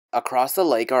Across the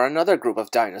lake are another group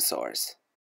of dinosaurs.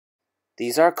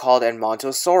 These are called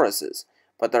Edmontosauruses,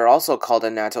 but they're also called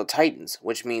Anatotitans,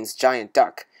 which means giant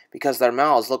duck, because their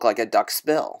mouths look like a duck's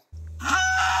bill.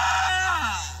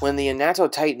 When the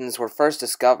Anatotitans were first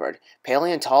discovered,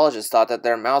 paleontologists thought that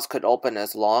their mouths could open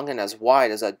as long and as wide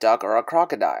as a duck or a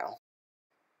crocodile.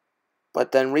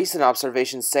 But then recent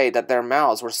observations say that their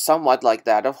mouths were somewhat like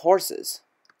that of horses.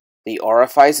 The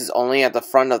orifice is only at the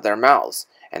front of their mouths,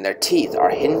 and their teeth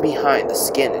are hidden behind the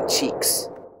skin and cheeks.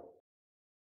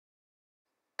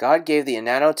 God gave the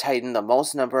Anatotitan the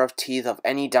most number of teeth of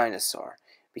any dinosaur,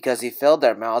 because he filled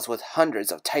their mouths with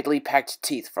hundreds of tightly packed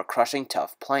teeth for crushing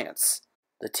tough plants.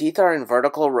 The teeth are in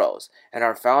vertical rows, and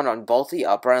are found on both the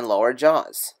upper and lower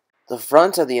jaws. The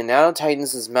front of the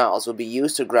Anatotitans' mouths would be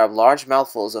used to grab large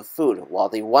mouthfuls of food, while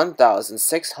the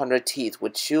 1,600 teeth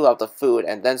would chew up the food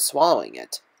and then swallowing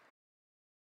it.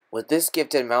 With this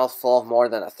gifted mouthful of more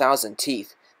than 1,000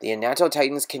 teeth, the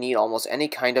Anatotitans can eat almost any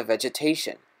kind of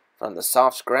vegetation, from the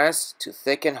soft grass to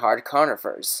thick and hard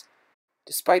conifers.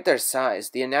 Despite their size,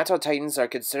 the Anatotitans are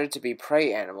considered to be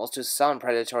prey animals to some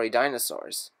predatory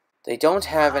dinosaurs. They don't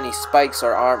have any spikes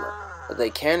or armor, but they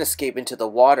can escape into the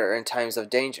water in times of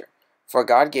danger, for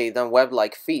God gave them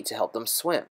web-like feet to help them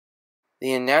swim. The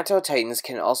Anatotitans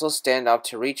can also stand up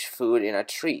to reach food in a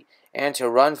tree, and to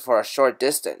run for a short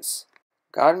distance.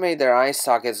 God made their eye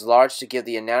sockets large to give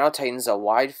the Anatotitans a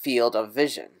wide field of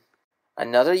vision.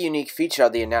 Another unique feature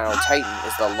of the Anatotitan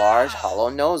is the large, hollow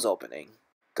nose opening.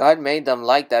 God made them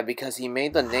like that because he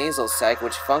made the nasal sac,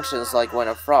 which functions like when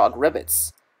a frog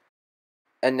ribbits.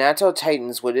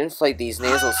 Anatotitans would inflate these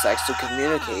nasal sacs to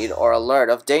communicate or alert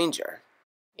of danger.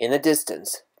 In the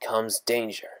distance comes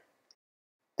danger.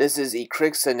 This is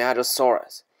Orchestra.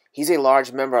 He's a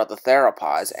large member of the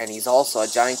theropods, and he's also a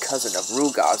giant cousin of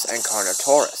Rugops and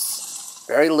Carnotaurus.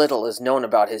 Very little is known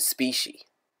about his species.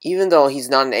 Even though he's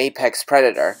not an apex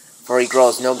predator, for he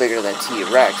grows no bigger than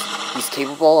T-Rex, he's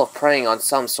capable of preying on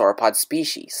some sauropod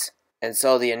species, and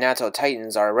so the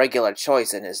Anatotitans are a regular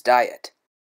choice in his diet.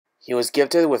 He was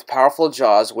gifted with powerful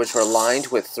jaws which were lined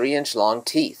with 3-inch long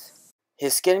teeth.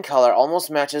 His skin color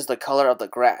almost matches the color of the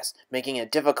grass, making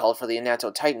it difficult for the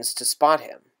Anatotitans to spot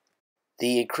him.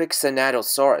 The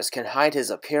Orchestra can hide his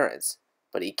appearance,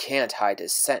 but he can't hide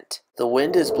his scent. The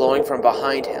wind is blowing from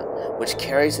behind him, which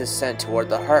carries his scent toward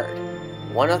the herd.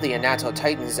 One of the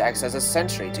Anatotitans acts as a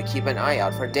sentry to keep an eye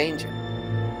out for danger.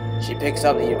 She picks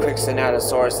up the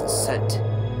Orchestra scent.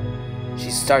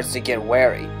 She starts to get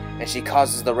wary, and she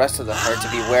causes the rest of the herd to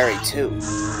be wary too.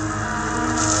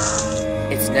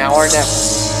 It's now or never.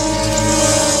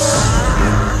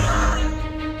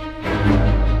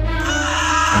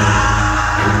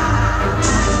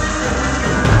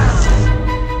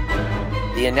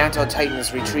 The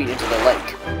Anatotitans retreat into the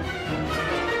lake.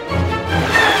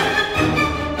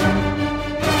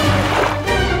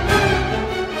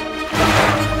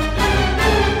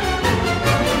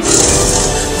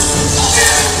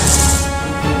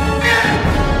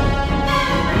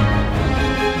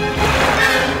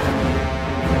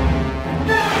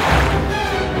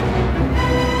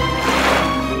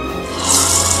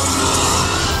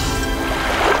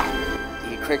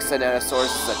 The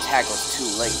Dinosaurs' attack was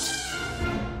too late.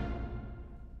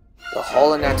 The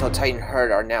whole Anatotitan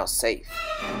herd are now safe.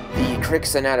 The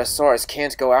Orchestra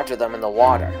can't go after them in the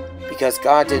water, because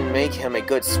God didn't make him a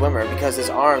good swimmer because his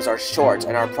arms are short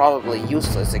and are probably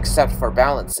useless except for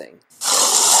balancing.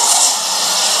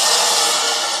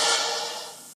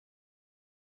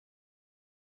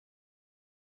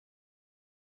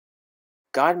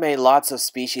 God made lots of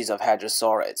species of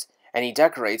Hadrosaurids, and he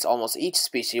decorates almost each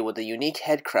species with a unique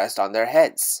head crest on their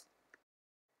heads.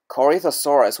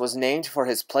 Carnotaur was named for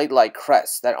his plate-like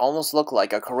crest that almost looked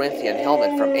like a Corinthian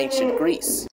helmet from ancient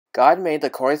Greece. God made the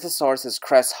Carnotaur's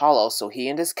crest hollow so he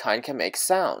and his kind can make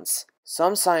sounds.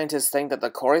 Some scientists think that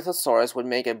the Carnotaur would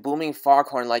make a booming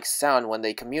foghorn-like sound when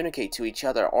they communicate to each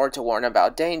other or to warn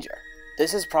about danger.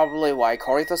 This is probably why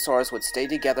Carnotaurs would stay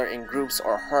together in groups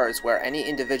or herds where any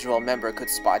individual member could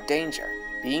spot danger.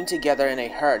 Being together in a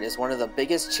herd is one of the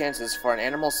biggest chances for an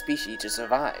animal species to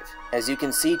survive. As you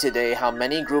can see today how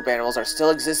many group animals are still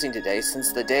existing today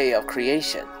since the day of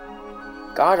creation.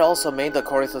 God also made the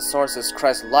Carnotaur's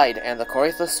crest light, and the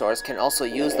Carnotaurs can also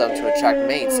use them to attract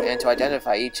mates and to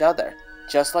identify each other,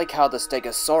 just like how the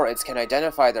Stegosaurids can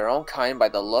identify their own kind by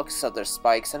the looks of their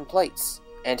spikes and plates,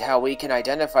 and how we can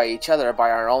identify each other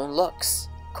by our own looks.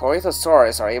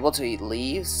 Carnotaurs are able to eat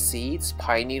leaves, seeds,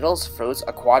 pine needles, fruits,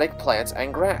 aquatic plants,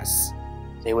 and grass.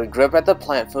 They would grip at the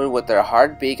plant food with their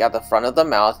hard beak at the front of the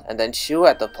mouth, and then chew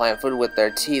at the plant food with their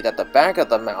teeth at the back of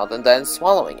the mouth and then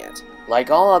swallowing it.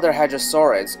 Like all other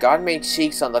Hadrosaurids, God made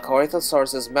cheeks on the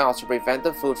Corythosaurus' mouth to prevent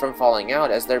the food from falling out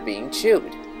as they're being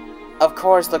chewed. Of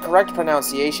course, the correct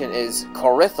pronunciation is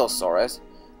Corythosaurus,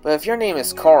 but if your name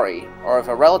is Cory, or if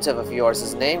a relative of yours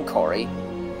is named Cory,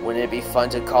 wouldn't it be fun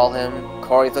to call him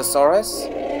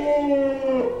Corythosaurus?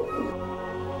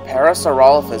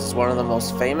 Parasaurolophus is one of the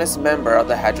most famous members of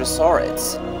the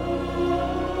Hadrosaurids.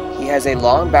 He has a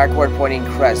long backward-pointing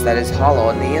crest that is hollow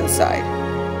on the inside,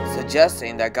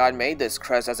 suggesting that God made this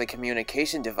crest as a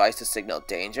communication device to signal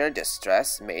danger,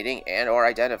 distress, mating, and/or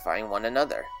identifying one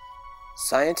another.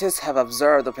 Scientists have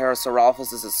observed the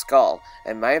Parasaurolophus' skull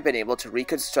and might have been able to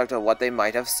reconstruct what they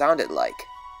might have sounded like.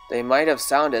 They might have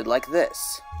sounded like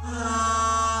this.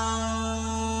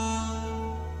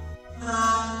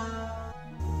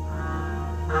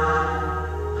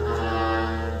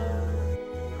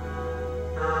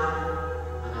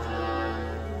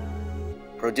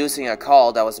 Producing a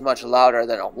call that was much louder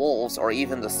than a wolf's or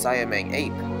even the Siamang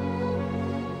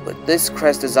ape. With this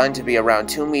crest designed to be around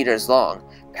 2 meters long,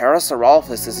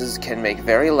 Parasaurolophuses can make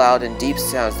very loud and deep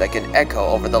sounds that can echo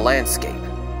over the landscape.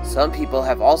 Some people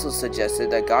have also suggested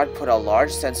that God put a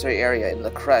large sensory area in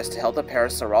the crest to help the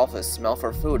Parasaurolophus smell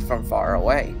for food from far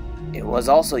away. It was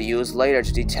also used later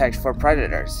to detect for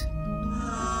predators.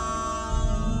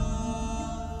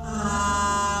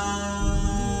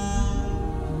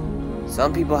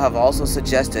 Some people have also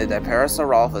suggested that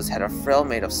Parasaurolophus had a frill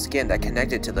made of skin that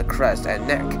connected to the crest and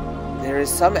neck. There is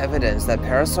some evidence that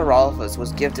Parasaurolophus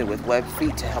was gifted with webbed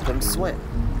feet to help him swim.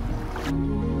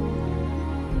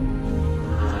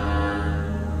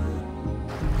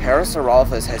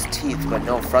 Parasaurolophus has teeth but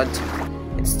no front teeth.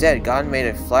 Instead, God made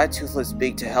a flat toothless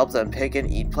beak to help them pick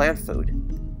and eat plant food.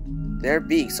 Their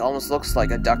beaks almost looks like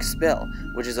a duck's bill,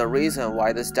 which is a reason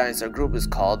why this dinosaur group is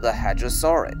called the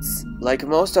Hadrosaurids. Like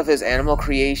most of his animal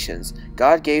creations,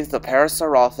 God gave the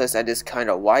Parasaurolophus and his kind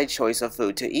a wide choice of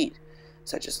food to eat,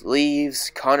 such as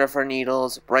leaves, conifer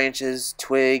needles, branches,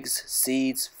 twigs,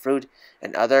 seeds, fruit,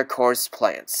 and other coarse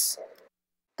plants.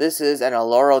 This is an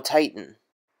Allosaurus.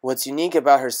 What's unique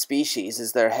about her species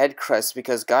is their head crest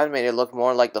because God made it look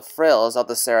more like the frills of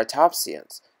the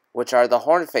ceratopsians, which are the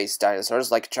horn-faced dinosaurs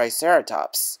like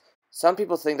Triceratops. Some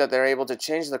people think that they're able to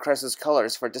change the crest's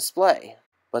colors for display,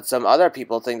 but some other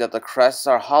people think that the crests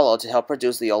are hollow to help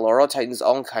produce the Allosaurus'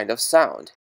 own kind of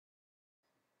sound.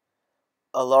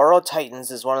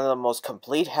 Allosaurus is one of the most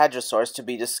complete hadrosaurs to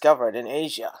be discovered in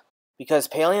Asia, because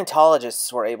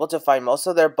paleontologists were able to find most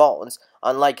of their bones,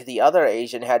 unlike the other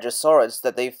Asian hadrosaurids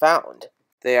that they found.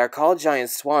 They are called giant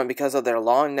swan because of their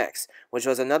long necks, which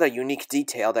was another unique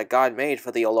detail that God made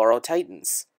for the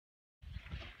Allosaurus.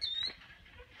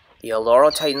 The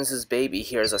Allosaurus' baby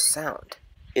hears a sound.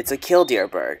 It's a killdeer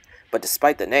bird, but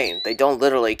despite the name, they don't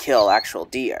literally kill actual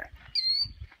deer.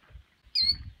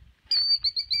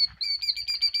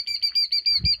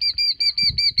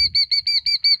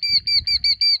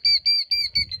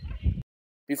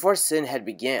 Before sin had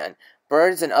began,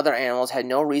 birds and other animals had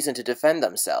no reason to defend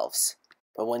themselves.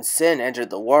 But when sin entered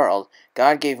the world,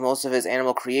 God gave most of his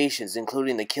animal creations,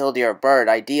 including the killdeer bird,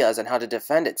 ideas on how to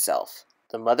defend itself.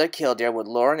 The mother killdeer would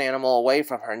lure an animal away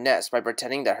from her nest by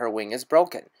pretending that her wing is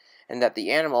broken, and that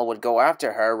the animal would go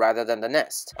after her rather than the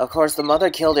nest. Of course, the mother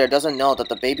killdeer doesn't know that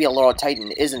the baby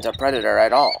Allosaurus isn't a predator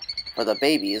at all, for the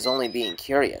baby is only being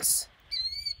curious.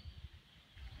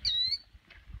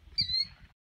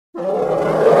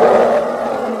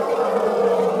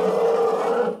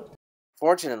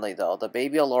 Fortunately, though, the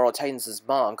baby Allosaurus'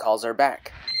 mom calls her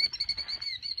back,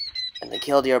 and the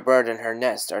killdeer bird and her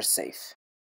nest are safe.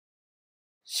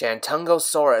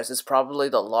 Shantungosaurus is probably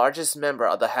the largest member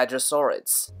of the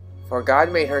Hadrosaurids, for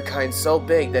God made her kind so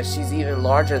big that she's even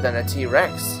larger than a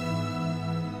T-Rex.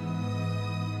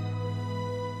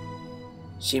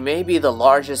 She may be the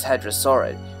largest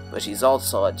hadrosaurid, but she's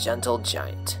also a gentle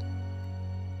giant.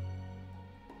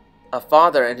 A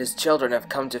father and his children have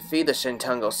come to feed the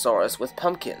Shantungosaurus with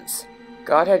pumpkins.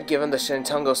 God had given the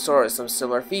Shantungosaurus some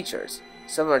similar features,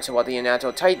 similar to what the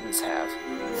Anatotitans have,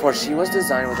 for she was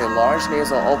designed with a large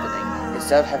nasal opening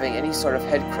instead of having any sort of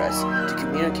head crest to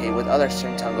communicate with other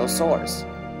Shantungosaurs.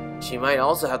 She might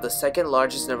also have the second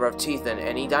largest number of teeth than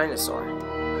any dinosaur.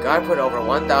 God put over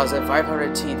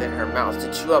 1,500 teeth in her mouth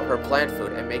to chew up her plant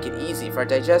food and make it easy for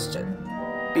digestion.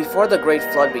 Before the Great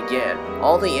Flood began,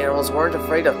 all the animals weren't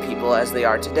afraid of people as they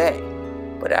are today.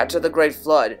 But after the Great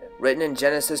Flood, written in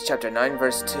Genesis chapter 9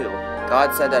 verse 2,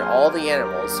 God said that all the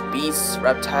animals, beasts,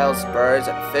 reptiles, birds,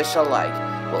 and fish alike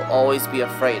will always be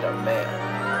afraid of man.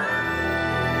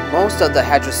 Most of the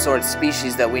Hadrosaurid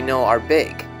species that we know are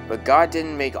big, but God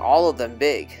didn't make all of them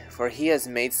big, for He has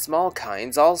made small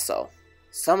kinds also.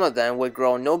 Some of them would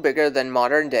grow no bigger than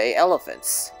modern-day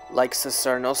elephants, like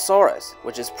Sacernosaurus,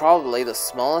 which is probably the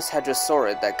smallest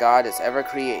hadrosaurid that God has ever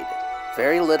created.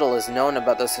 Very little is known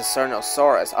about the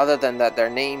Sacernosaurus other than that their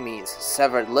name means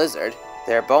severed lizard.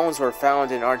 Their bones were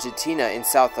found in Argentina in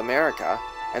South America,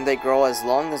 and they grow as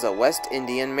long as a West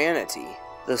Indian manatee.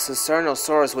 The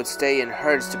Sacernosaurus would stay in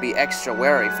herds to be extra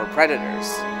wary for predators.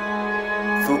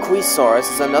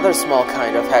 Fukuisaurus is another small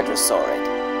kind of hadrosaurid.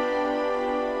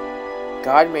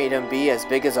 God made him be as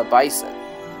big as a bison.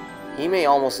 He may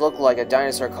almost look like a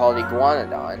dinosaur called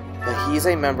Iguanodon, but he's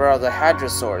a member of the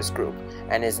Hadrosaurs group,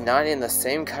 and is not in the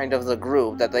same kind of the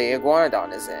group that the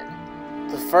Iguanodon is in.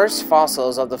 The first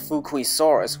fossils of the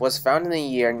Fukuisaurus was found in the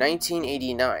year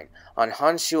 1989 on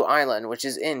Honshu Island, which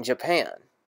is in Japan.